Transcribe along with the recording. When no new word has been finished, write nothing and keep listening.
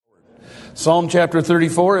Psalm chapter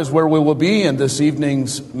 34 is where we will be in this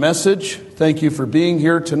evening's message. Thank you for being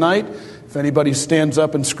here tonight. If anybody stands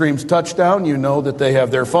up and screams touchdown, you know that they have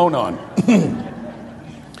their phone on.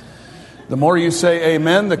 The more you say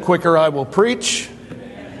amen, the quicker I will preach.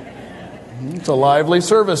 It's a lively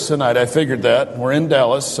service tonight. I figured that. We're in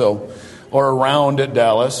Dallas, or around at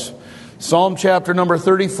Dallas. Psalm chapter number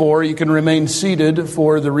 34. You can remain seated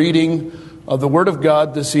for the reading of the Word of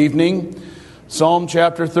God this evening. Psalm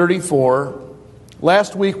chapter 34.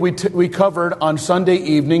 Last week we covered on Sunday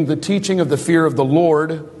evening the teaching of the fear of the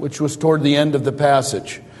Lord, which was toward the end of the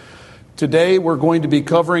passage. Today we're going to be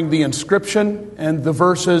covering the inscription and the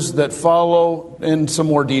verses that follow in some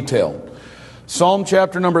more detail. Psalm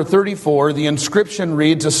chapter number 34, the inscription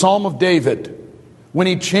reads, a psalm of David, when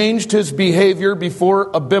he changed his behavior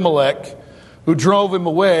before Abimelech, who drove him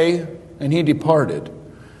away, and he departed.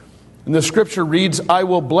 And the scripture reads, I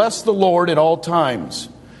will bless the Lord at all times.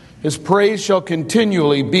 His praise shall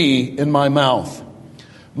continually be in my mouth.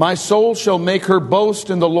 My soul shall make her boast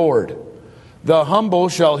in the Lord. The humble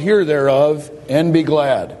shall hear thereof and be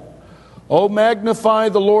glad. O magnify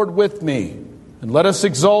the Lord with me, and let us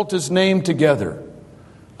exalt his name together.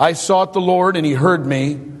 I sought the Lord, and he heard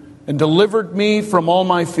me, and delivered me from all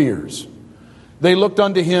my fears. They looked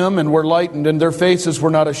unto him and were lightened, and their faces were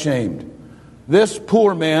not ashamed. This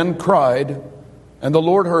poor man cried, and the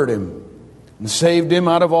Lord heard him, and saved him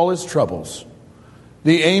out of all his troubles.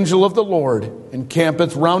 The angel of the Lord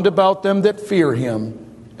encampeth round about them that fear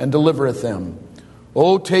him, and delivereth them.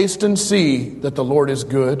 O taste and see that the Lord is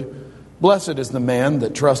good. Blessed is the man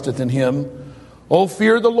that trusteth in him. O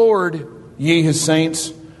fear the Lord, ye his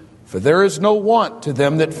saints, for there is no want to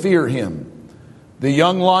them that fear him. The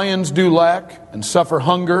young lions do lack and suffer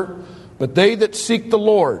hunger, but they that seek the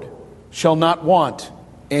Lord shall not want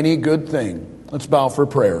any good thing. Let's bow for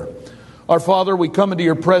prayer. Our Father, we come into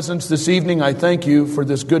your presence this evening. I thank you for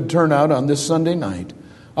this good turnout on this Sunday night.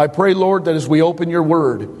 I pray, Lord, that as we open your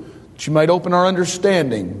word, that you might open our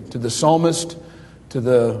understanding to the psalmist, to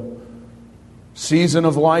the season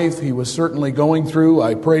of life he was certainly going through.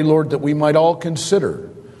 I pray, Lord, that we might all consider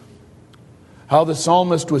how the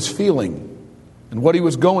psalmist was feeling and what he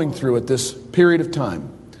was going through at this period of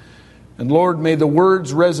time. And Lord, may the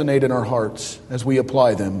words resonate in our hearts as we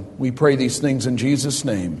apply them. We pray these things in Jesus'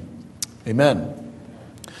 name. Amen.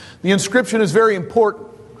 The inscription is very important.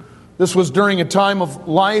 This was during a time of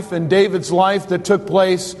life in David's life that took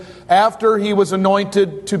place after he was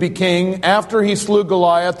anointed to be king, after he slew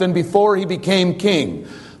Goliath, and before he became king.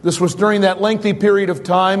 This was during that lengthy period of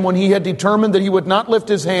time when he had determined that he would not lift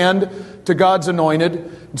his hand to God's anointed.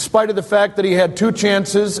 In spite of the fact that he had two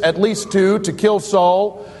chances, at least two, to kill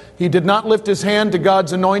Saul, he did not lift his hand to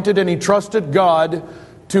God's anointed, and he trusted God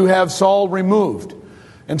to have Saul removed.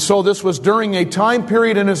 And so this was during a time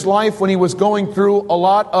period in his life when he was going through a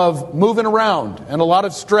lot of moving around and a lot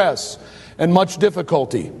of stress and much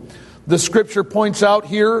difficulty. The scripture points out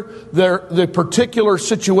here the particular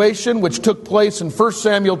situation which took place in 1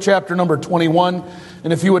 Samuel chapter number 21.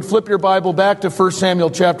 And if you would flip your Bible back to 1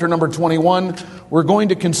 Samuel chapter number 21, we're going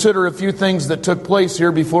to consider a few things that took place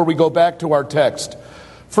here before we go back to our text.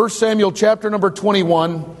 1 Samuel chapter number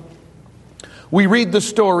 21, we read the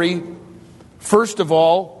story, first of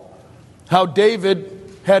all, how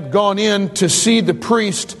David had gone in to see the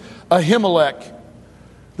priest Ahimelech.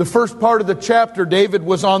 The first part of the chapter, David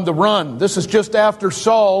was on the run. This is just after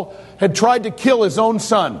Saul had tried to kill his own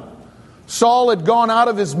son. Saul had gone out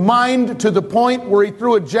of his mind to the point where he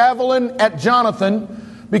threw a javelin at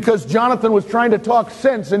Jonathan because Jonathan was trying to talk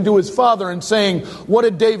sense into his father and saying, what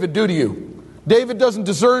did David do to you? David doesn't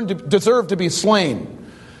deserve to be slain.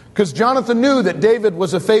 Because Jonathan knew that David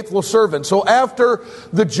was a faithful servant. So after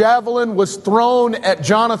the javelin was thrown at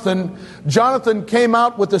Jonathan, Jonathan came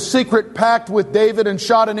out with a secret pact with David and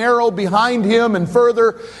shot an arrow behind him and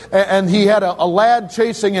further. And he had a lad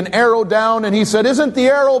chasing an arrow down. And he said, isn't the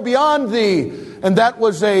arrow beyond thee? And that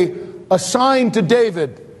was a sign to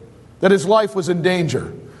David that his life was in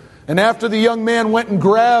danger. And after the young man went and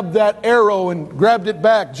grabbed that arrow and grabbed it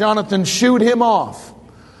back, Jonathan shooed him off.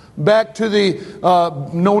 Back to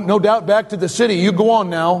no doubt back to the city. You go on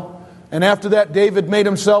now. And after that, David made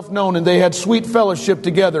himself known, and they had sweet fellowship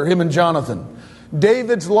together, him and Jonathan.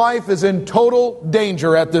 David's life is in total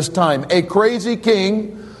danger at this time. A crazy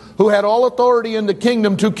king who had all authority in the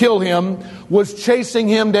kingdom to kill him was chasing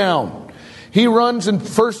him down. He runs in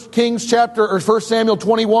 1 Samuel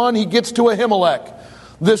 21. He gets to Ahimelech,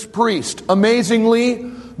 this priest.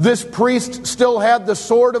 Amazingly, this priest still had the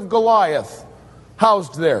sword of Goliath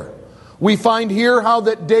housed there. We find here how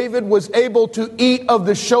that David was able to eat of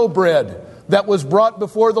the showbread that was brought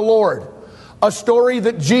before the Lord. A story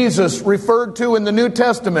that Jesus referred to in the New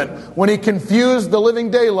Testament when he confused the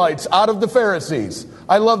living daylights out of the Pharisees.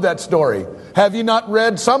 I love that story. Have you not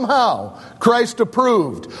read? Somehow Christ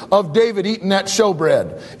approved of David eating that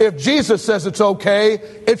showbread. If Jesus says it's okay,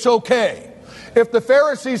 it's okay. If the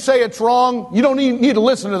Pharisees say it's wrong, you don't need to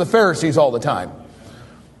listen to the Pharisees all the time.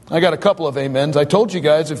 I got a couple of amens. I told you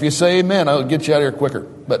guys, if you say amen, I'll get you out of here quicker.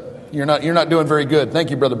 But you're not doing very good.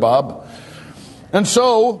 Thank you, Brother Bob. And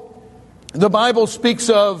so the Bible speaks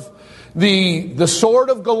of the sword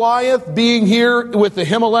of Goliath being here with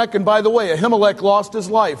Ahimelech. And by the way, Ahimelech lost his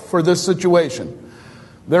life for this situation.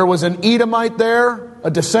 There was an Edomite there,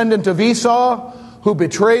 a descendant of Esau, who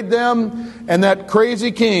betrayed them. And that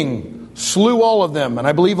crazy king slew all of them. And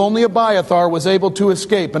I believe only Abiathar was able to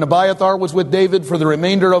escape. And Abiathar was with David for the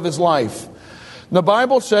remainder of his life. The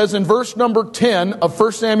Bible says in verse number 10 of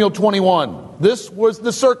 1 Samuel 21, this was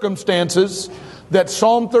the circumstances that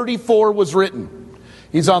Psalm 34 was written.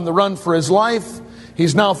 He's on the run for his life.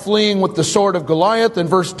 He's now fleeing with the sword of Goliath. In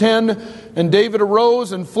verse 10, and David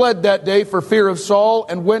arose and fled that day for fear of Saul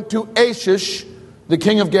and went to Achish, the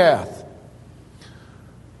king of Gath.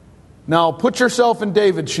 Now put yourself in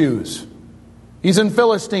David's shoes. He's in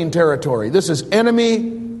Philistine territory. This is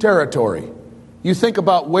enemy territory. You think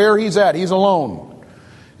about where he's at. He's alone.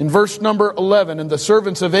 In verse number 11, and the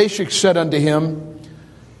servants of Achish said unto him,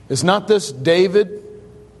 is not this David,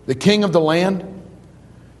 the king of the land?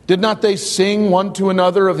 Did not they sing one to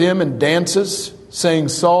another of him in dances, saying,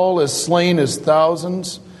 Saul has slain his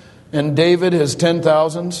thousands, and David his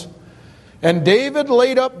 10,000s? And David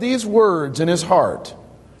laid up these words in his heart,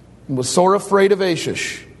 and was sore afraid of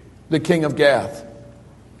Achish, the king of Gath.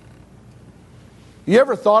 You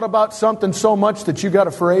ever thought about something so much that you got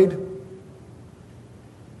afraid?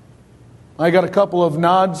 I got a couple of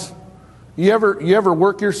nods. You ever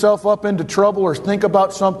work yourself up into trouble or think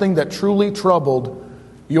about something that truly troubled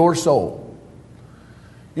your soul?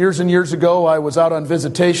 Years and years ago, I was out on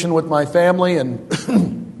visitation with my family, and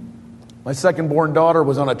my second-born daughter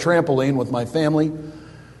was on a trampoline with my family,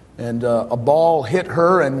 and a ball hit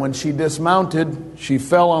her, and when she dismounted, she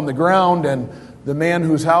fell on the ground, and the man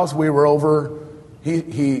whose house we were over,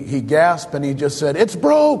 he gasped, and he just said, "It's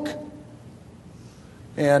broke!"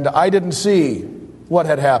 And I didn't see what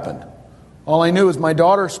had happened. All I knew is my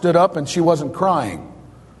daughter stood up and she wasn't crying.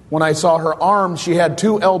 When I saw her arm, she had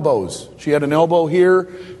two elbows. She had an elbow here,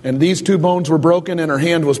 and these two bones were broken, and her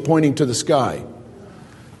hand was pointing to the sky.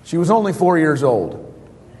 She was only 4 years old.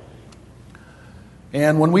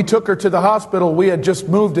 And when we took her to the hospital, we had just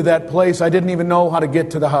moved to that place. I didn't even know how to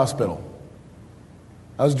get to the hospital.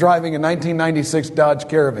 I was driving a 1996 Dodge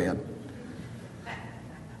Caravan.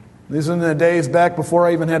 These are in the days back before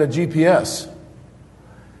I even had a GPS.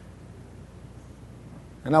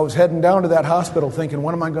 And I was heading down to that hospital thinking,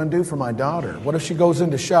 what am I going to do for my daughter? What if she goes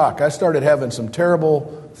into shock? I started having some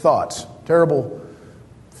terrible thoughts, terrible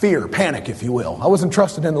fear, panic, if you will. I wasn't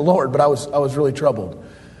trusting in the Lord, but I was really troubled.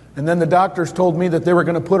 And then the doctors told me that they were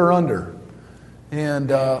going to put her under.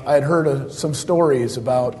 And I had heard some stories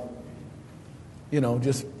about,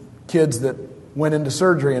 just kids that went into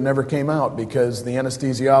surgery and never came out because the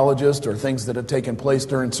anesthesiologist or things that had taken place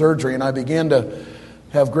during surgery. And I began to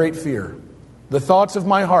have great fear. The thoughts of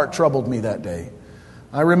my heart troubled me that day.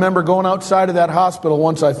 I remember going outside of that hospital.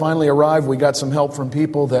 Once I finally arrived, we got some help from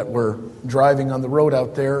people that were driving on the road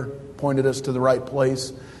out there, pointed us to the right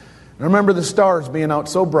place. And I remember the stars being out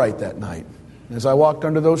so bright that night. As I walked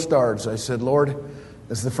under those stars, I said, Lord,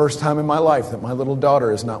 this is the first time in my life that my little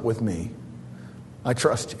daughter is not with me. I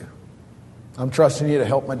trust you. I'm trusting you to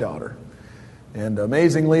help my daughter. And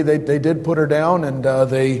amazingly, they did put her down, and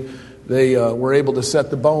they were able to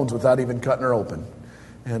set the bones without even cutting her open.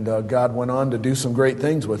 And God went on to do some great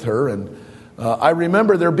things with her. And I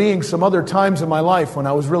remember there being some other times in my life when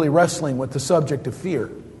I was really wrestling with the subject of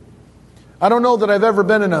fear. I don't know that I've ever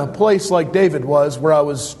been in a place like David was, where I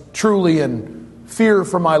was truly in fear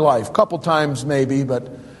for my life. A couple times maybe, but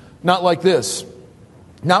not like this.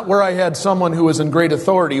 Not where I had someone who was in great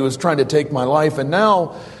authority who was trying to take my life. And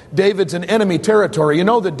now David's in enemy territory. You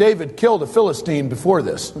know that David killed a Philistine before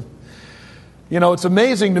this. It's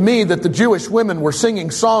amazing to me that the Jewish women were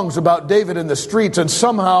singing songs about David in the streets, and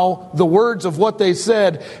somehow the words of what they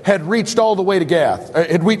said had reached all the way to Gath.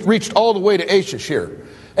 Had reached all the way to Achish here.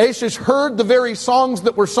 Achish heard the very songs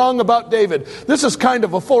that were sung about David. This is kind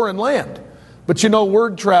of a foreign land. But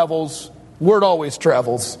word travels. Word always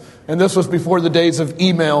travels. And this was before the days of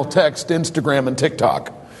email, text, Instagram, and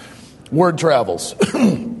TikTok. Word travels.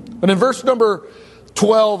 But in verse number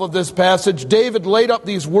 12 of this passage, David laid up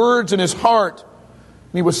these words in his heart.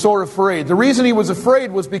 And he was sore afraid. The reason he was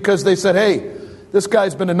afraid was because they said, hey, this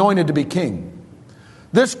guy's been anointed to be king.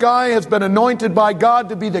 This guy has been anointed by God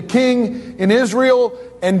to be the king in Israel,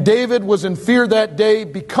 and David was in fear that day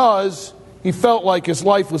because he felt like his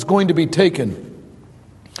life was going to be taken.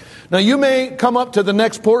 Now you may come up to the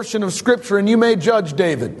next portion of Scripture and you may judge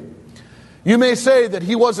David. You may say that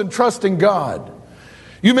he wasn't trusting God.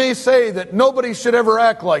 You may say that nobody should ever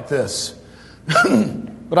act like this.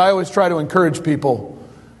 But I always try to encourage people,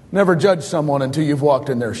 never judge someone until you've walked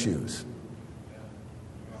in their shoes.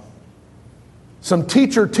 Some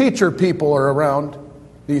teacher people are around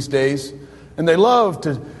these days, and they love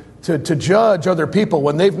to judge other people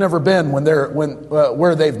when they've never been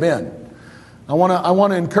where they've been. I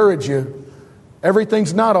want to encourage you.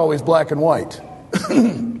 Everything's not always black and white.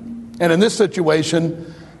 And in this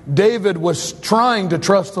situation, David was trying to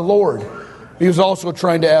trust the Lord. He was also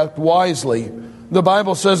trying to act wisely. The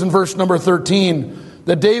Bible says in verse number 13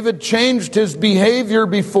 that David changed his behavior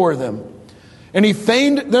before them, and he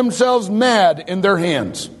feigned themselves mad in their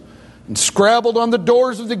hands, and scrabbled on the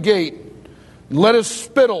doors of the gate, and let his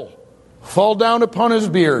spittle fall down upon his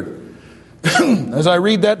beard. As I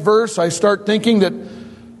read that verse, I start thinking that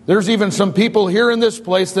there's even some people here in this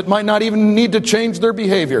place that might not even need to change their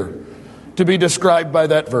behavior to be described by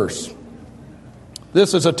that verse.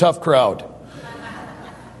 This is a tough crowd.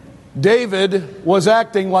 David was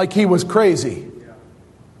acting like he was crazy.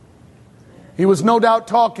 He was no doubt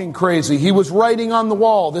talking crazy. He was writing on the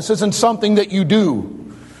wall. This isn't something that you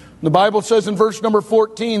do. The Bible says in verse number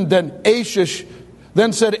 14, Then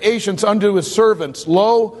said Achish unto his servants,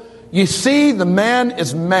 Lo, ye see the man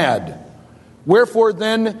is mad. Wherefore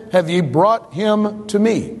then have ye brought him to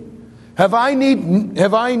me? Have I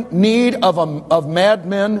need of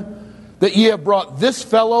madmen, that ye have brought this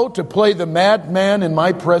fellow to play the madman in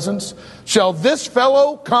my presence? Shall this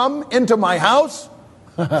fellow come into my house?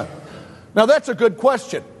 Now that's a good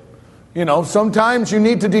question. You know, sometimes you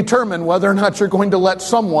need to determine whether or not you're going to let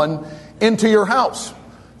someone into your house.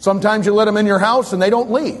 Sometimes you let them in your house and they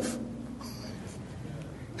don't leave.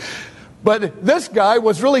 But this guy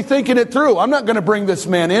was really thinking it through. I'm not going to bring this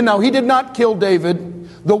man in. Now, he did not kill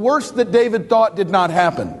David. The worst that David thought did not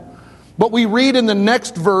happen. But we read in the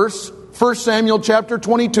next verse, 1 Samuel chapter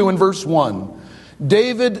 22 and verse 1.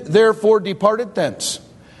 David therefore departed thence,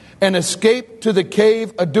 and escaped to the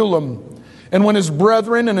cave Adullam. And when his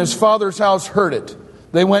brethren and his father's house heard it,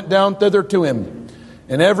 they went down thither to him.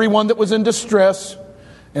 And everyone that was in distress,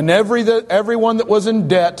 and everyone that was in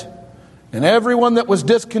debt, and everyone that was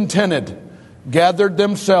discontented, gathered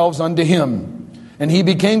themselves unto him. And he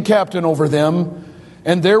became captain over them,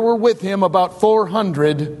 and there were with him about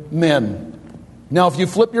 400 men. Now, if you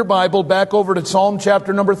flip your Bible back over to Psalm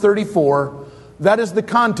chapter number 34, that is the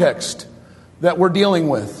context that we're dealing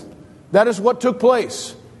with. That is what took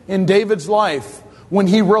place in David's life when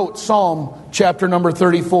he wrote Psalm chapter number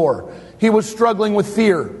 34. He was struggling with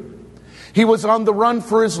fear. He was on the run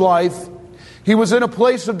for his life. He was in a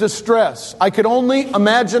place of distress. I could only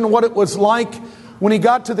imagine what it was like when he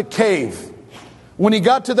got to the cave, when he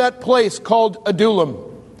got to that place called Adullam.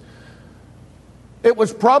 It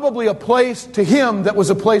was probably a place to him that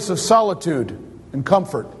was a place of solitude and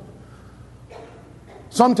comfort.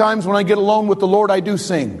 Sometimes when I get alone with the Lord, I do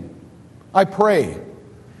sing. I pray.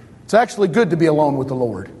 It's actually good to be alone with the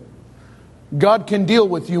Lord. God can deal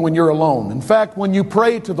with you when you're alone. In fact, when you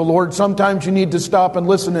pray to the Lord, sometimes you need to stop and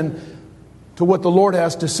listen to what the Lord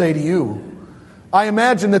has to say to you. I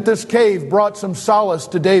imagine that this cave brought some solace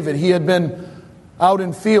to David. He had been out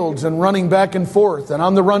in fields and running back and forth and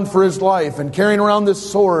on the run for his life and carrying around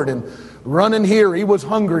this sword and running here. He was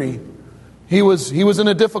hungry. He was in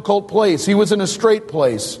a difficult place. He was in a straight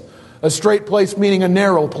place. A straight place meaning a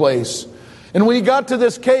narrow place. And when he got to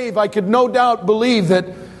this cave, I could no doubt believe that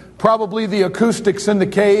probably the acoustics in the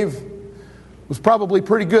cave was probably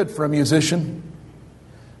pretty good for a musician.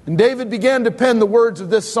 And David began to pen the words of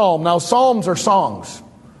this psalm. Now, psalms are songs.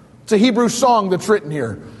 It's a Hebrew song that's written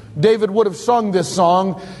here. David would have sung this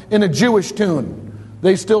song in a Jewish tune.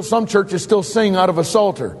 Some churches still sing out of a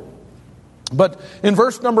psalter. But in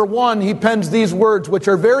verse number 1, he pens these words, which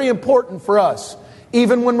are very important for us.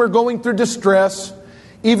 Even when we're going through distress,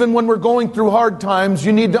 even when we're going through hard times,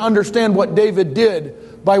 you need to understand what David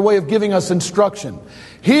did by way of giving us instruction.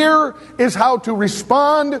 Here is how to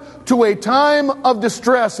respond to a time of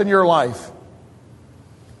distress in your life.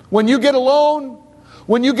 When you get alone,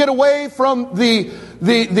 when you get away from the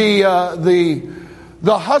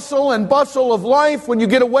hustle and bustle of life, when you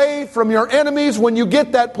get away from your enemies, when you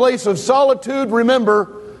get that place of solitude,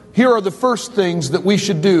 remember, here are the first things that we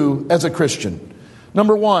should do as a Christian.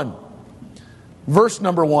 Number 1, verse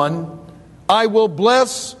number 1, I will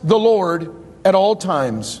bless the Lord at all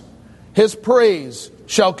times. His praise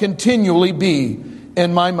shall continually be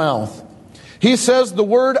in my mouth. He says the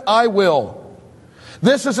word I will.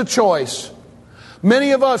 This is a choice.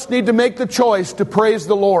 Many of us need to make the choice to praise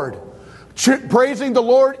the Lord. Praising the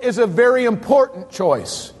Lord is a very important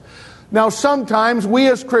choice. Now, sometimes we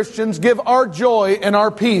as Christians give our joy and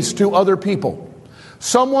our peace to other people.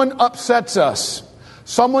 Someone upsets us.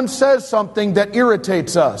 Someone says something that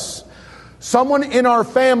irritates us. Someone in our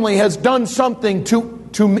family has done something to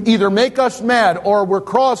either make us mad or we're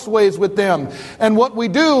crossways with them. And what we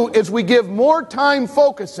do is we give more time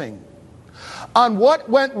focusing on what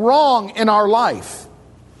went wrong in our life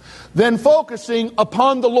than focusing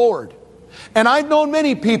upon the Lord. And I've known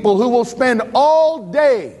many people who will spend all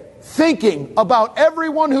day thinking about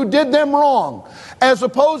everyone who did them wrong, as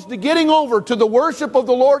opposed to getting over to the worship of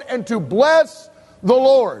the Lord and to bless the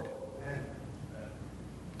Lord.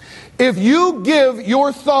 If you give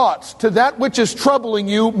your thoughts to that which is troubling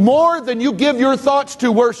you more than you give your thoughts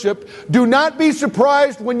to worship, do not be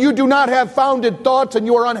surprised when you do not have founded thoughts and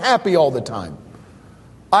you are unhappy all the time.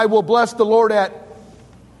 I will bless the Lord at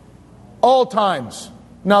all times.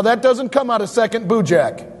 Now that doesn't come out of Second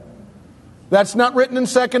Bojack. That's not written in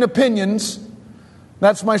Second Opinions.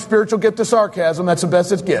 That's my spiritual gift of sarcasm. That's the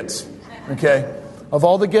best it gets. Okay? Of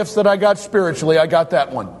all the gifts that I got spiritually, I got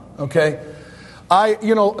that one. Okay?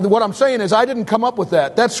 What I'm saying is I didn't come up with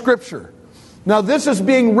that. That's Scripture. Now this is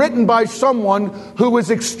being written by someone who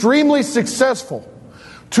was extremely successful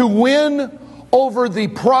to win over the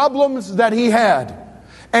problems that he had.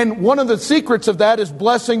 And one of the secrets of that is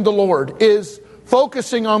blessing the Lord, is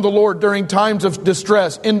focusing on the Lord during times of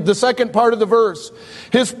distress. In the second part of the verse,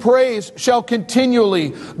 His praise shall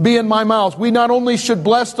continually be in my mouth. We not only should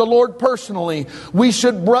bless the Lord personally, we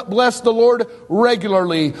should bless the Lord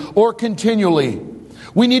regularly or continually.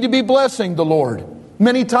 We need to be blessing the Lord.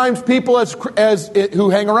 Many times people who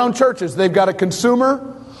hang around churches, they've got a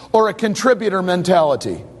consumer or a contributor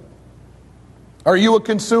mentality. Are you a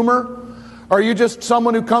consumer? Are you just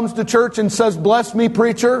someone who comes to church and says, "Bless me,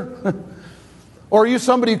 preacher"? Or are you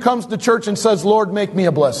somebody who comes to church and says, "Lord, make me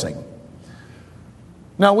a blessing"?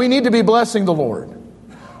 Now, we need to be blessing the Lord.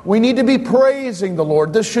 We need to be praising the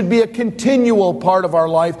Lord. This should be a continual part of our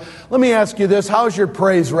life. Let me ask you this. How's your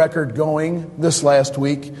praise record going this last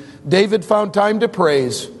week? David found time to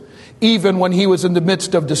praise, even when he was in the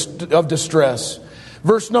midst of distress.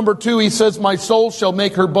 Verse number 2, he says, "My soul shall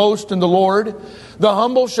make her boast in the Lord. The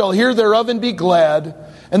humble shall hear thereof and be glad."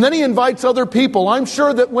 And then he invites other people. I'm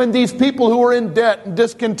sure that when these people who were in debt and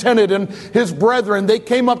discontented and his brethren, they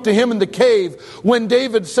came up to him in the cave, when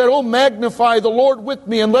David said, "Oh, magnify the Lord with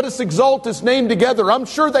me and let us exalt His name together." I'm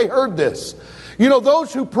sure they heard this. You know,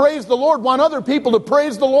 those who praise the Lord want other people to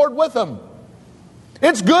praise the Lord with them.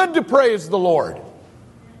 It's good to praise the Lord.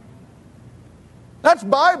 That's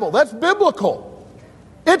Bible. That's biblical.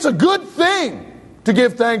 It's a good thing to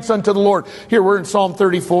give thanks unto the Lord. Here, we're in Psalm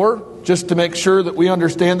 34, just to make sure that we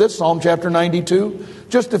understand this. Psalm chapter 92,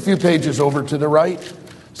 just a few pages over to the right.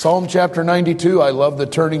 Psalm chapter 92, I love the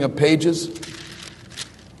turning of pages. If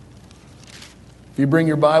you bring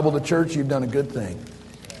your Bible to church, you've done a good thing.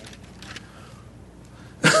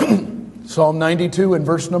 Psalm 92 and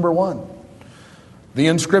verse number 1. The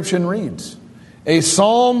inscription reads, "A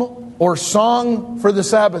psalm or song for the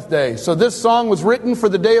Sabbath day." So this song was written for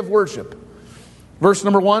the day of worship. Verse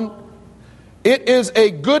number 1, "It is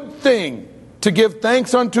a good thing to give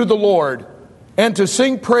thanks unto the Lord and to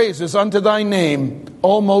sing praises unto thy name,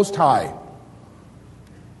 O Most High."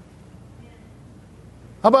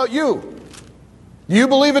 How about you? Do you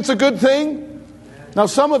believe it's a good thing? Now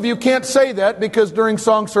some of you can't say that because during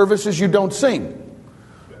song services you don't sing.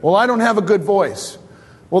 Well, I don't have a good voice.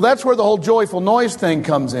 Well, that's where the whole joyful noise thing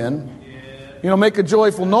comes in. You know, make a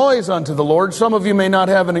joyful noise unto the Lord. Some of you may not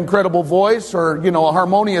have an incredible voice or, a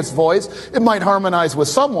harmonious voice. It might harmonize with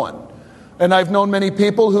someone. And I've known many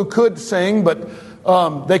people who could sing,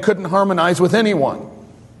 but they couldn't harmonize with anyone.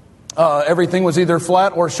 Everything was either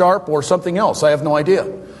flat or sharp or something else. I have no idea.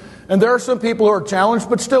 And there are some people who are challenged,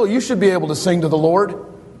 but still, you should be able to sing to the Lord.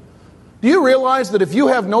 Do you realize that if you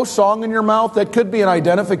have no song in your mouth, that could be an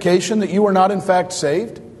identification that you are not in fact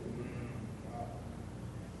saved?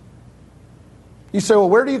 You say, well,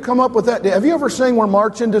 where do you come up with that? Have you ever sang "We're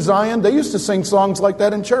Marching to Zion"? They used to sing songs like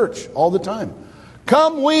that in church all the time.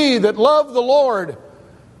 "Come we that love the Lord,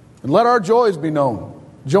 and let our joys be known.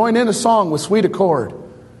 Join in a song with sweet accord.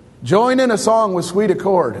 Join in a song with sweet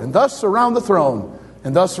accord. And thus surround the throne,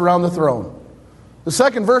 and thus surround the throne." The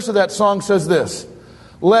second verse of that song says this,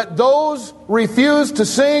 "Let those refuse to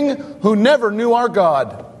sing who never knew our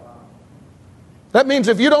God." That means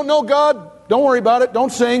if you don't know God, don't worry about it,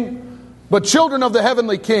 don't sing. But children of the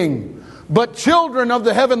heavenly King, But children of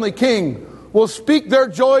the heavenly King will speak their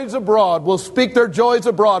joys abroad. Will speak their joys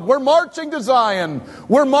abroad. We're marching to Zion.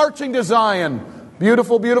 We're marching to Zion.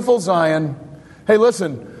 Beautiful, beautiful Zion. Hey,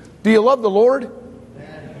 listen. Do you love the Lord?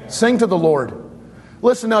 Sing to the Lord.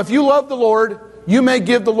 Listen, now, if you love the Lord, you may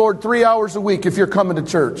give the Lord 3 hours a week if you're coming to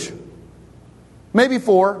church. Maybe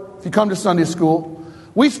 4 if you come to Sunday school.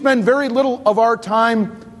 We spend very little of our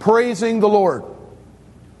time praising the Lord.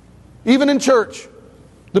 Even in church.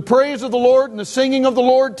 The praise of the Lord and the singing of the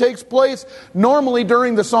Lord takes place normally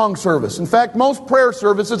during the song service. In fact, most prayer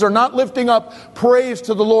services are not lifting up praise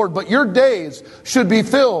to the Lord, but your days should be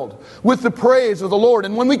filled with the praise of the Lord.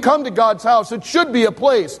 And when we come to God's house, it should be a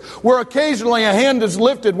place where occasionally a hand is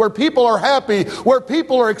lifted, where people are happy, where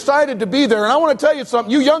people are excited to be there. And I want to tell you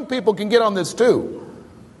something, you young people can get on this too.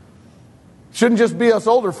 It shouldn't just be us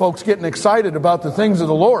older folks getting excited about the things of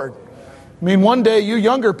the Lord. I mean, one day you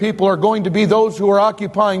younger people are going to be those who are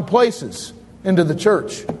occupying places into the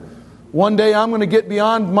church. One day I'm going to get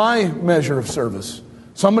beyond my measure of service.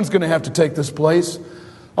 Someone's going to have to take this place.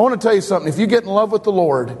 I want to tell you something. If you get in love with the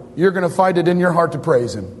Lord, you're going to find it in your heart to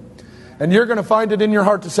praise Him. And you're going to find it in your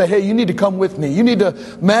heart to say, hey, you need to come with me. You need to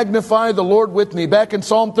magnify the Lord with me. Back in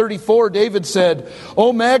Psalm 34, David said,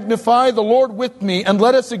 oh, magnify the Lord with me and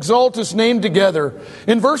let us exalt His name together.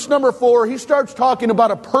 In verse number 4, he starts talking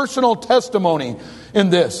about a personal testimony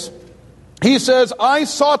in this. He says, I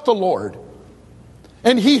sought the Lord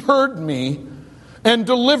and He heard me and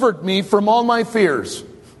delivered me from all my fears.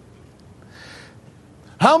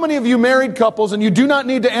 How many of you married couples, and you do not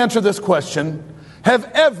need to answer this question,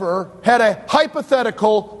 have ever had a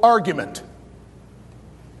hypothetical argument?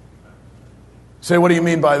 Say, what do you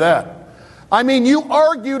mean by that? I mean, you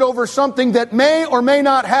argued over something that may or may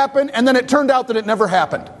not happen, and then it turned out that it never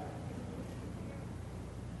happened.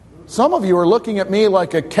 Some of you are looking at me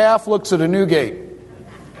like a calf looks at a new gate.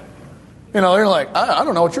 You know, they're like, I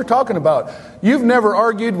don't know what you're talking about. You've never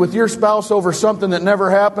argued with your spouse over something that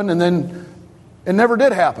never happened, and then it never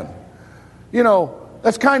did happen. You know,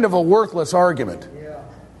 that's kind of a worthless argument.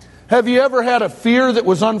 Have you ever had a fear that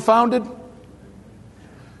was unfounded?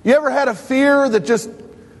 You ever had a fear that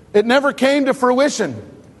it never came to fruition?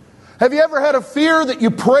 Have you ever had a fear that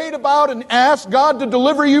you prayed about and asked God to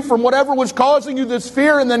deliver you from whatever was causing you this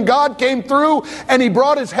fear, and then God came through and He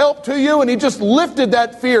brought His help to you and He just lifted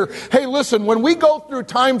that fear? Hey, listen, when we go through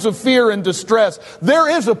times of fear and distress, there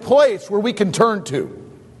is a place where we can turn to.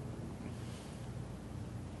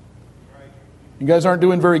 You guys aren't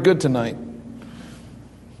doing very good tonight.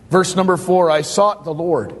 Verse number 4, I sought the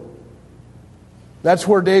Lord. That's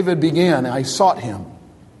where David began. I sought Him.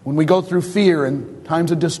 When we go through fear and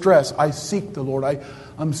times of distress, I seek the Lord.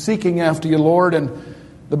 I'm seeking after you, Lord. And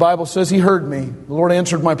the Bible says He heard me. The Lord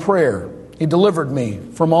answered my prayer. He delivered me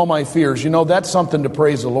from all my fears. You know, that's something to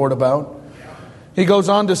praise the Lord about. He goes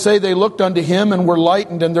on to say, they looked unto Him and were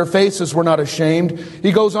lightened, and their faces were not ashamed.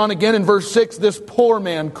 He goes on again in verse 6, this poor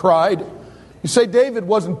man cried. You say David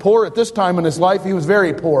wasn't poor at this time in his life. He was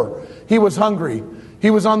very poor. He was hungry.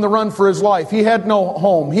 He was on the run for his life. He had no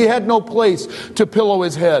home. He had no place to pillow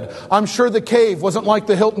his head. I'm sure the cave wasn't like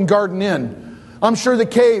the Hilton Garden Inn. I'm sure the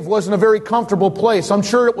cave wasn't a very comfortable place. I'm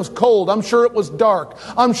sure it was cold. I'm sure it was dark.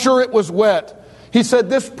 I'm sure it was wet. He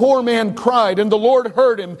said, this poor man cried, and the Lord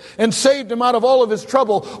heard him and saved him out of all of his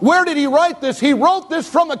trouble. Where did he write this? He wrote this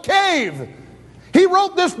from a cave. He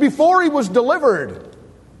wrote this before he was delivered.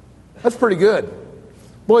 That's pretty good.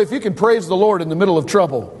 Boy, if you can praise the Lord in the middle of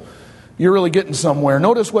trouble, you're really getting somewhere.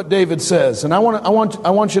 Notice what David says, and I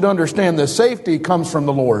want you to understand this. Safety comes from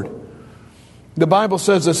the Lord. The Bible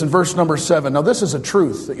says this in verse number 7. Now this is a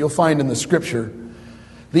truth that you'll find in the Scripture.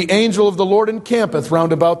 The angel of the Lord encampeth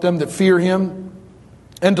round about them that fear Him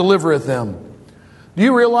and delivereth them. Do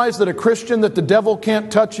you realize that a Christian, that the devil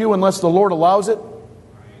can't touch you unless the Lord allows it?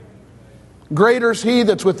 Greater is He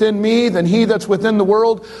that's within me than he that's within the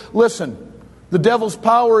world. Listen, the devil's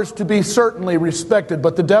power is to be certainly respected,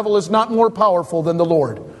 but the devil is not more powerful than the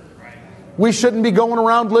Lord. We shouldn't be going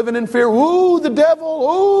around living in fear. Ooh, the devil.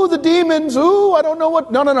 Ooh, the demons. Ooh, I don't know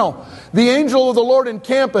what. No. The angel of the Lord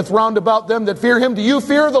encampeth round about them that fear Him. Do you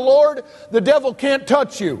fear the Lord? The devil can't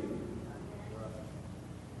touch you.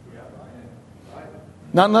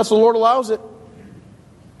 Not unless the Lord allows it.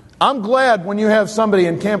 I'm glad when you have somebody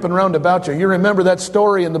encamping round about you. You remember that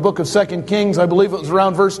story in the book of 2 Kings, I believe it was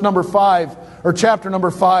around verse number 5, or chapter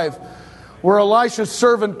number 5, where Elisha's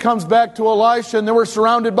servant comes back to Elisha, and they were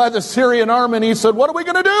surrounded by the Syrian army, and he said, what are we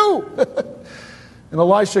going to do? And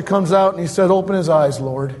Elisha comes out and he said, open his eyes,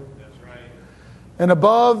 Lord. That's right. And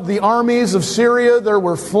above the armies of Syria there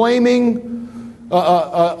were flaming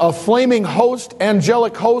a flaming host,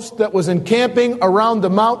 angelic host that was encamping around the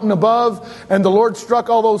mountain above, and the Lord struck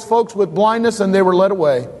all those folks with blindness and they were led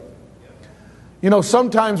away. You know,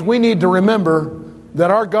 sometimes we need to remember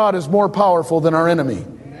that our God is more powerful than our enemy.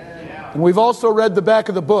 And we've also read the back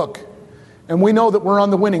of the book, and we know that we're on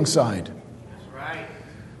the winning side.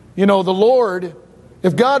 You know, the Lord,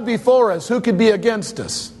 if God be for us, who could be against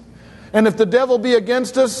us? And if the devil be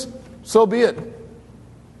against us, so be it.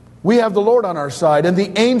 We have the Lord on our side, and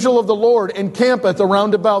the angel of the Lord encampeth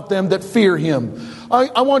around about them that fear Him.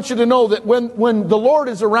 I want you to know that when the Lord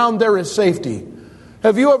is around, there is safety.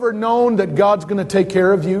 Have you ever known that God's going to take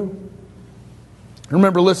care of you? I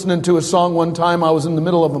remember listening to a song one time. I was in the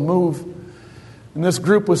middle of a move, and this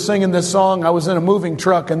group was singing this song. I was in a moving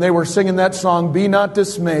truck, and they were singing that song, "Be not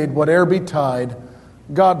dismayed, whate'er betide,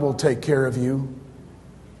 God will take care of you."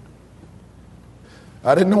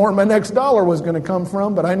 I didn't know where my next dollar was going to come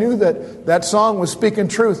from, but I knew that that song was speaking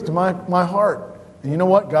truth to my heart. And you know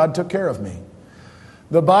what? God took care of me.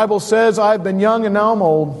 The Bible says, "I've been young and now I'm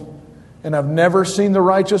old, and I've never seen the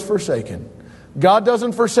righteous forsaken." God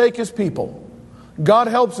doesn't forsake His people. God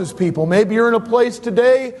helps His people. Maybe you're in a place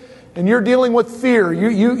today and you're dealing with fear.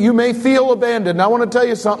 You may feel abandoned. I want to tell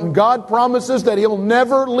you something. God promises that He'll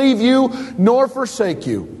never leave you nor forsake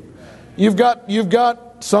you. You've got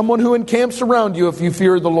someone who encamps around you if you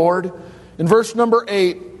fear the Lord. In verse number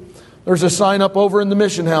 8, there's a sign up over in the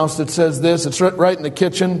mission house that says this. It's right in the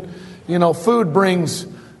kitchen. You know, food brings,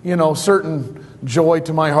 certain joy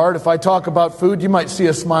to my heart. If I talk about food, you might see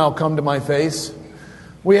a smile come to my face.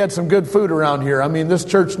 We had some good food around here. I mean, this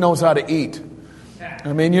church knows how to eat.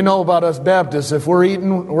 I mean, you know about us Baptists. If we're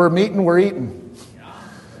eating, we're eating.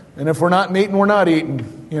 And if we're not eating, we're not eating,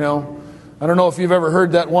 I don't know if you've ever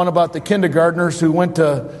heard that one about the kindergartners who went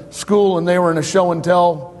to school and they were in a show and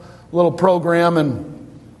tell little program, and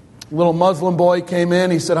a little Muslim boy came in.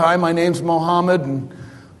 He said, "Hi, my name's Mohammed, and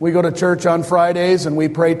we go to church on Fridays and we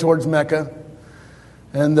pray towards Mecca."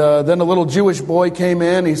 And then a little Jewish boy came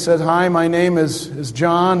in. He said, "Hi, my name is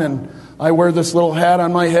John, and I wear this little hat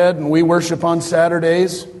on my head, and we worship on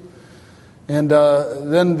Saturdays." And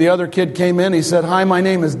then the other kid came in. He said, "Hi, my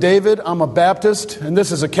name is David. I'm a Baptist, and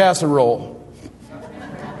this is a casserole."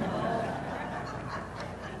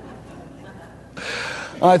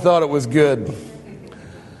 I thought it was good.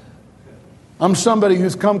 I'm somebody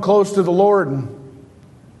who's come close to the Lord, and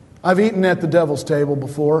I've eaten at the devil's table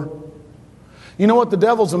before. You know what? The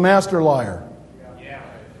devil's a master liar.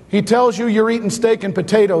 He tells you you're eating steak and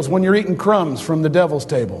potatoes when you're eating crumbs from the devil's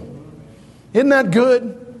table. Isn't that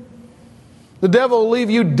good? The devil will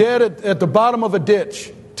leave you dead at the bottom of a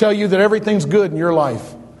ditch, tell you that everything's good in your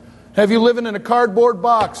life. Have you living in a cardboard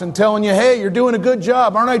box and telling you, "Hey, you're doing a good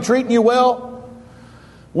job. Aren't I treating you well?"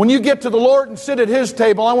 When you get to the Lord and sit at His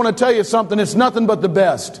table, I want to tell you something. It's nothing but the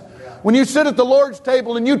best. When you sit at the Lord's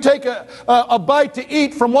table and you take a bite to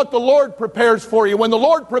eat from what the Lord prepares for you, when the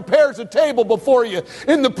Lord prepares a table before you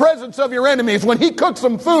in the presence of your enemies, when He cooks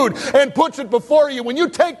some food and puts it before you, when you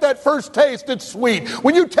take that first taste, it's sweet.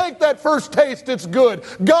 When you take that first taste, it's good.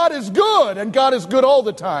 God is good, and God is good all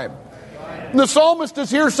the time. And the psalmist is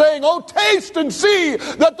here saying, "Oh, taste and see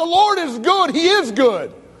that the Lord is good. He is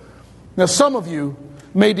good." Now, some of you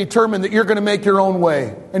may determine that you're going to make your own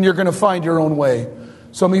way, and you're going to find your own way.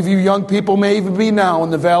 Some of you young people may even be now in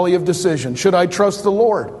the valley of decision. Should I trust the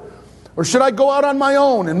Lord? Or should I go out on my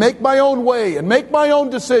own and make my own way and make my own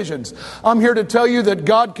decisions? I'm here to tell you that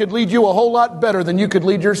God could lead you a whole lot better than you could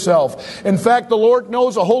lead yourself. In fact, the Lord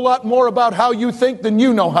knows a whole lot more about how you think than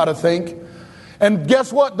you know how to think. And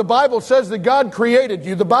guess what? The Bible says that God created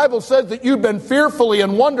you. The Bible says that you've been fearfully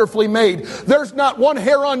and wonderfully made. There's not one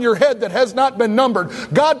hair on your head that has not been numbered.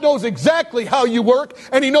 God knows exactly how you work,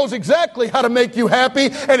 and He knows exactly how to make you happy.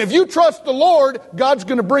 And if you trust the Lord, God's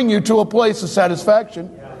going to bring you to a place of satisfaction.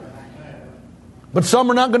 But some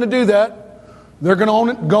are not going to do that. They're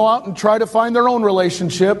going to go out and try to find their own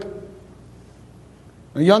relationship.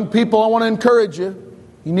 Now, young people, I want to encourage you.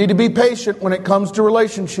 You need to be patient when it comes to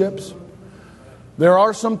relationships. There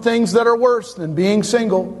are some things that are worse than being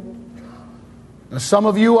single. Now, some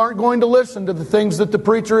of you aren't going to listen to the things that the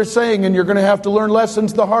preacher is saying, and you're going to have to learn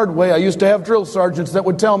lessons the hard way. I used to have drill sergeants that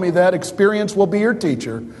would tell me that experience will be your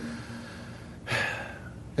teacher.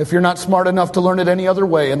 If you're not smart enough to learn it any other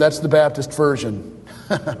way, and that's the Baptist version.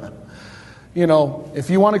 If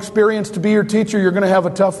you want experience to be your teacher, you're going to have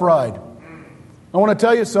a tough ride. I want to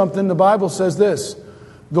tell you something. The Bible says this: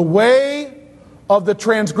 the way of the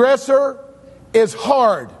transgressor is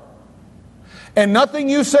hard, and nothing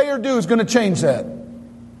you say or do is going to change that.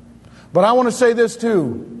 But I want to say this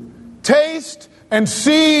too: taste and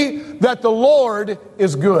see that the Lord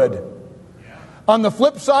is good. On the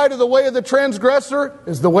flip side of the way of the transgressor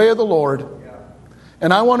is the way of the Lord.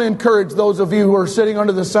 And I want to encourage those of you who are sitting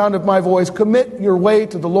under the sound of my voice, commit your way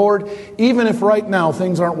to the Lord, even if right now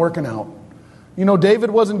things aren't working out. You know,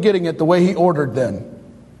 David wasn't getting it the way he ordered then,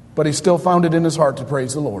 but he still found it in his heart to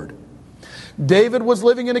praise the Lord. David was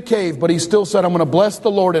living in a cave, but he still said, I'm going to bless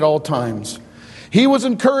the Lord at all times. He was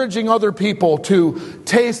encouraging other people to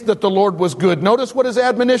taste that the Lord was good. Notice what his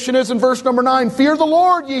admonition is in verse number 9. Fear the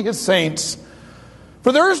Lord, ye his saints.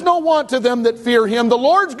 For there is no want to them that fear him. The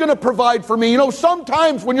Lord's going to provide for me. You know,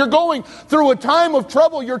 sometimes when you're going through a time of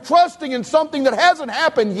trouble, you're trusting in something that hasn't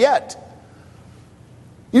happened yet.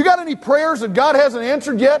 You got any prayers that God hasn't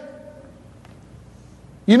answered yet?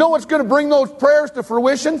 You know what's going to bring those prayers to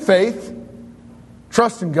fruition? Faith.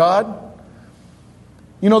 Trust in God.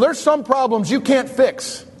 You know, there's some problems you can't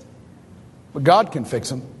fix, but God can fix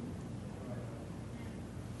them.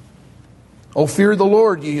 Oh, fear the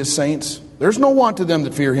Lord, ye his saints. There's no want to them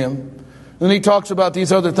that fear him. Then he talks about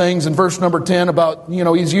these other things in verse number 10 about, you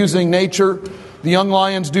know, he's using nature. The young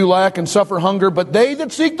lions do lack and suffer hunger, but they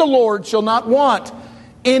that seek the Lord shall not want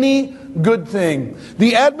any good thing.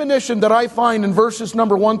 The admonition that I find in verses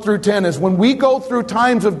number 1 through 10 is when we go through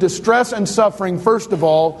times of distress and suffering, first of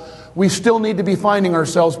all, we still need to be finding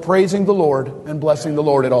ourselves praising the Lord and blessing the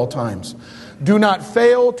Lord at all times. Do not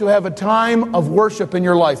fail to have a time of worship in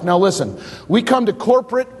your life. Now listen, we come to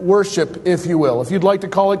corporate worship, if you will. If you'd like to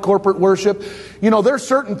call it corporate worship. You know, there's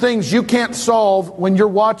certain things you can't solve when you're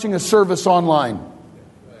watching a service online.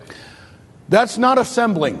 That's not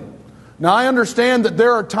assembling. Now I understand that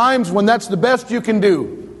there are times when that's the best you can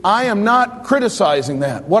do. I am not criticizing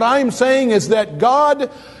that. What I am saying is that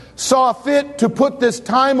God saw fit to put this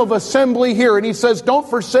time of assembly here. And he says, don't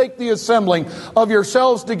forsake the assembling of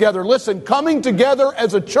yourselves together. Listen, coming together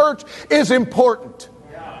as a church is important.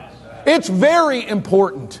 It's very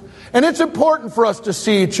important. And it's important for us to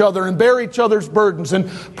see each other and bear each other's burdens and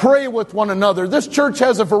pray with one another. This church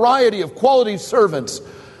has a variety of quality servants.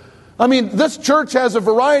 I mean, this church has a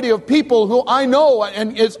variety of people who I know,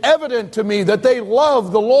 and it's evident to me that they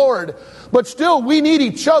love the Lord. But still, we need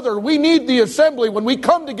each other. We need the assembly when we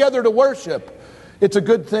come together to worship. It's a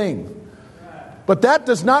good thing. But that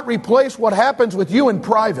does not replace what happens with you in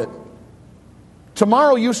private.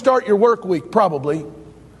 Tomorrow you start your work week, probably.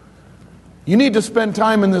 You need to spend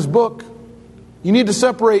time in this book. You need to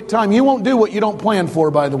separate time. You won't do what you don't plan for,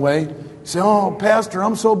 by the way. You say, oh, Pastor,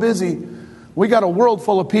 I'm so busy. We got a world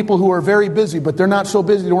full of people who are very busy, but they're not so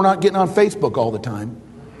busy that we're not getting on Facebook all the time.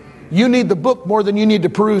 You need the book more than you need to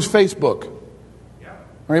peruse Facebook.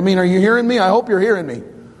 I mean, are you hearing me? I hope you're hearing me.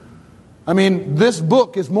 I mean, this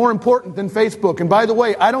book is more important than Facebook. And by the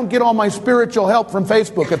way, I don't get all my spiritual help from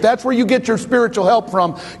Facebook. If that's where you get your spiritual help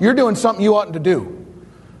from, you're doing something you oughtn't to do.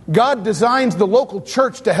 God designs the local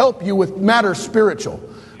church to help you with matters spiritual.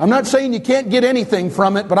 I'm not saying you can't get anything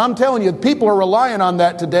from it, but I'm telling you, people are relying on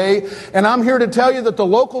that today. And I'm here to tell you that the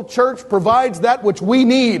local church provides that which we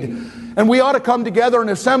need. And we ought to come together and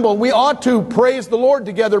assemble. We ought to praise the Lord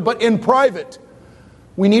together, but in private.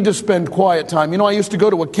 We need to spend quiet time. You know, I used to go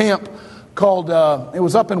to a camp called, it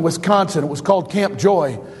was up in Wisconsin. It was called Camp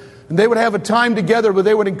Joy. And they would have a time together where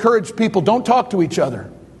they would encourage people, don't talk to each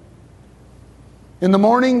other. In the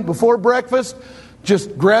morning, before breakfast,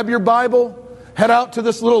 just grab your Bible, head out to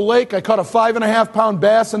this little lake. I caught a 5.5-pound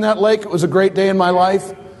bass in that lake. It was a great day in my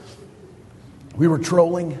life. We were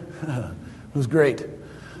trolling. It was great.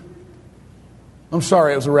 I'm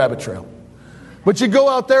sorry, it was a rabbit trail. But you go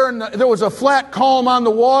out there and there was a flat calm on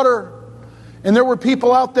the water. And there were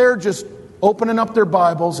people out there just opening up their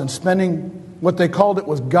Bibles and spending what they called it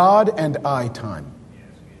was God and I time.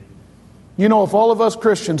 You know, if all of us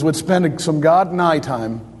Christians would spend some God and I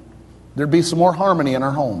time, there'd be some more harmony in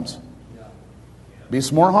our homes. Be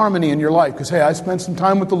some more harmony in your life. Because, hey, I spent some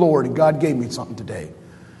time with the Lord and God gave me something today.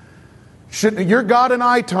 Your God and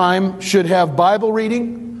I time should have Bible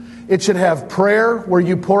reading. It should have prayer where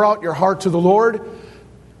you pour out your heart to the Lord.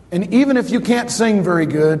 And even if you can't sing very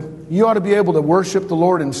good, you ought to be able to worship the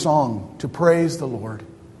Lord in song, to praise the Lord.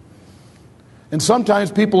 And sometimes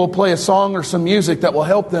people will play a song or some music that will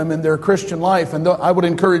help them in their Christian life. And I would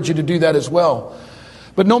encourage you to do that as well.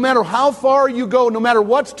 But no matter how far you go, no matter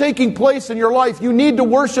what's taking place in your life, you need to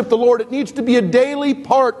worship the Lord. It needs to be a daily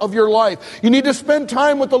part of your life. You need to spend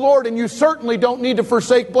time with the Lord, and you certainly don't need to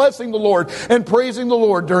forsake blessing the Lord and praising the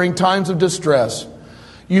Lord during times of distress.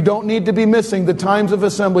 You don't need to be missing the times of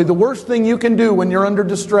assembly. The worst thing you can do when you're under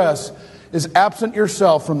distress is absent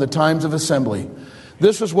yourself from the times of assembly.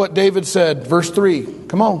 This is what David said, verse 3.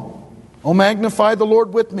 Come on. Oh, magnify the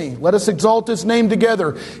Lord with me. Let us exalt His name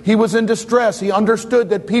together. He was in distress. He understood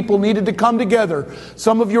that people needed to come together.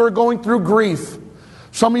 Some of you are going through grief.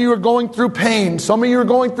 Some of you are going through pain. Some of you are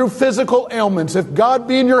going through physical ailments. If God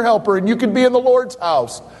being your helper and you can be in the Lord's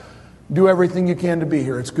house, do everything you can to be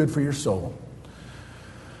here. It's good for your soul.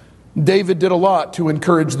 David did a lot to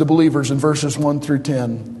encourage the believers in verses 1 through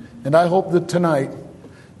 10. And I hope that tonight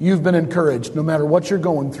you've been encouraged no matter what you're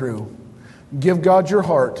going through. Give God your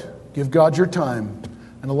heart. Give God your time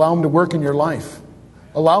and allow Him to work in your life.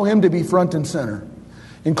 Allow Him to be front and center.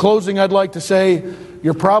 In closing, I'd like to say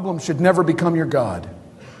your problems should never become your God.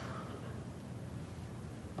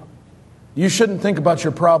 You shouldn't think about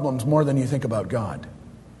your problems more than you think about God.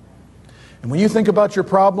 And when you think about your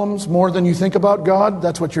problems more than you think about God,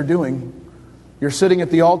 that's what you're doing. You're sitting at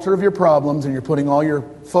the altar of your problems and you're putting all your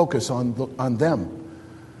focus on them.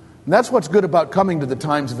 And that's what's good about coming to the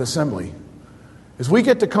times of assembly. Is we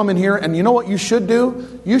get to come in here, and you know what you should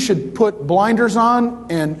do? You should put blinders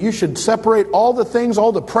on, and you should separate all the things,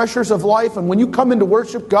 all the pressures of life. And when you come in to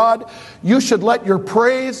worship God, you should let your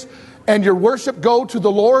praise and your worship go to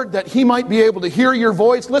the Lord, that He might be able to hear your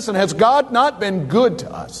voice. Listen, has God not been good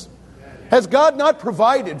to us? Has God not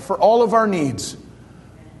provided for all of our needs?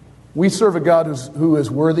 We serve a God who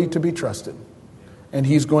is worthy to be trusted, and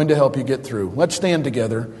He's going to help you get through. Let's stand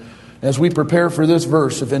together as we prepare for this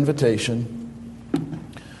verse of invitation.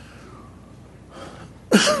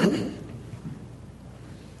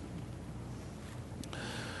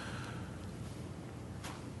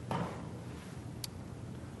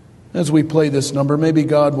 As we play this number, maybe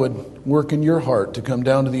God would work in your heart to come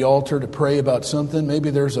down to the altar to pray about something. Maybe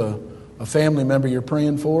there's a family member you're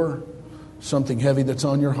praying for, something heavy that's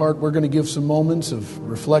on your heart. We're going to give some moments of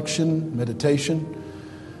reflection, meditation.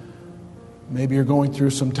 Maybe you're going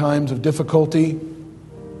through some times of difficulty.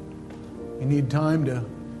 You need time to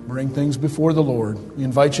bring things before the Lord. We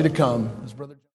invite you to come. As Brother